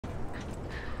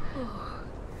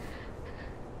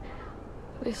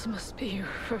This must be your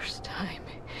first time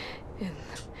in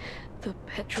the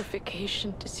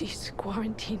petrification disease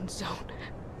quarantine zone.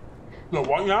 No,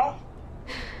 what now?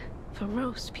 For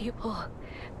most people,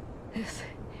 this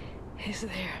is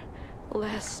their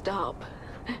last stop.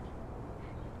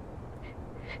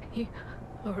 You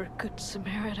are a good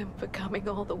Samaritan for coming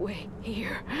all the way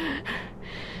here.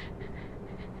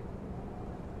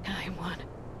 Kind one,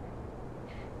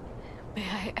 may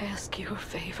I ask you a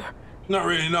favor? Not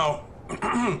really, no.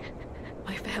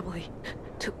 My family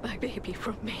took my baby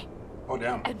from me. Oh,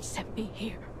 damn. And sent me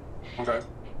here. Okay.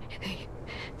 They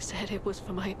said it was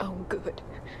for my own good,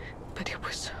 but it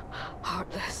was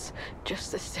heartless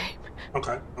just the same.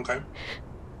 Okay, okay.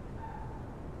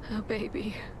 A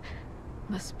baby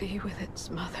must be with its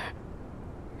mother.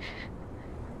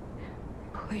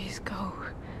 Please go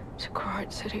to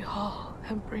Krat City Hall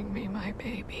and bring me my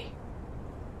baby.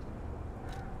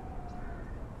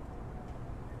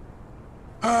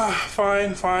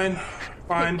 Fine.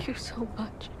 Thank you so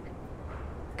much,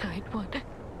 kind one.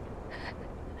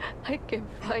 I can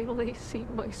finally see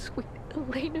my sweet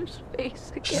Elena's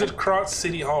face again. She's at Krat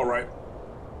City Hall, right?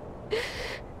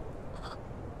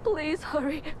 Please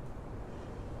hurry.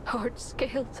 Hard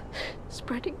scales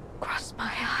spreading across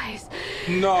my eyes.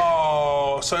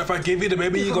 No. So if I give you the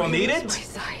baby, you gonna need it? My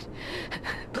side.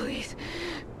 Please.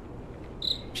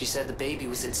 She said the baby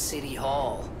was at City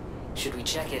Hall. Should we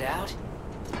check it out?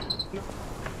 No.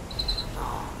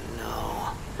 Oh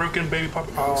no. Broken baby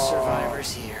puppy. No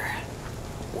survivors here.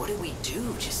 What do we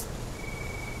do? Just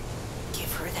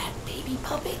give her that baby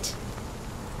puppet?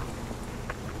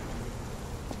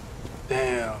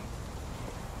 Damn.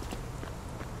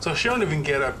 So she don't even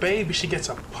get a baby, she gets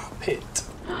a puppet.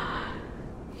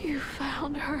 You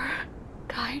found her,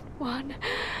 kind one.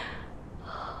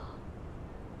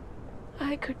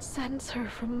 I could sense her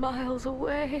from miles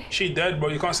away. She dead, bro.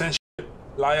 You can't sense shit.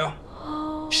 Liar.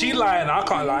 Oh, She lying, I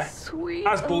can't lie. Sweet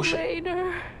That's bullshit.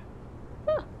 Elena.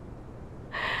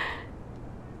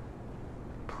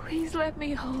 Please let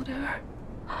me hold her.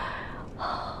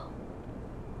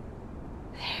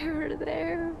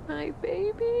 There, my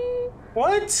baby.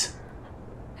 What?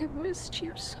 I missed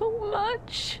you so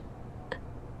much.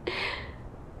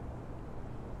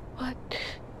 What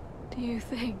do you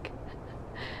think?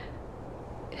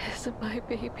 Isn't my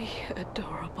baby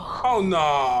adorable? Oh,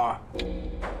 nah.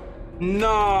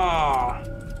 Nah.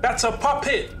 That's a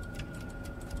puppet.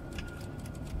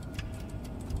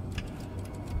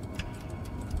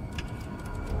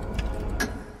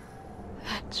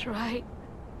 That's right,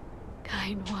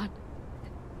 kind one.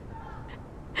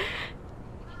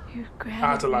 You granted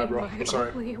I had to lie, me bro. my I'm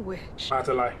sorry. only wish. I had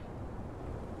to lie.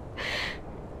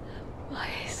 My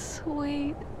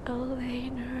sweet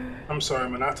Elena. I'm sorry,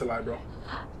 man. I had to lie, bro.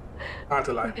 I had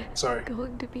to lie. Sorry. We're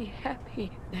going to be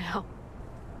happy now.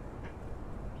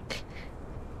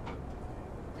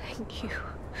 Thank you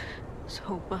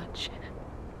so much,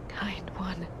 kind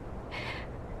one.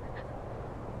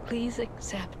 Please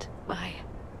accept my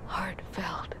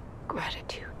heartfelt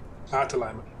gratitude. I had to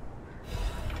lie, man.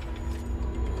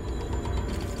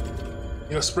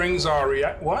 Your springs are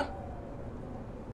what?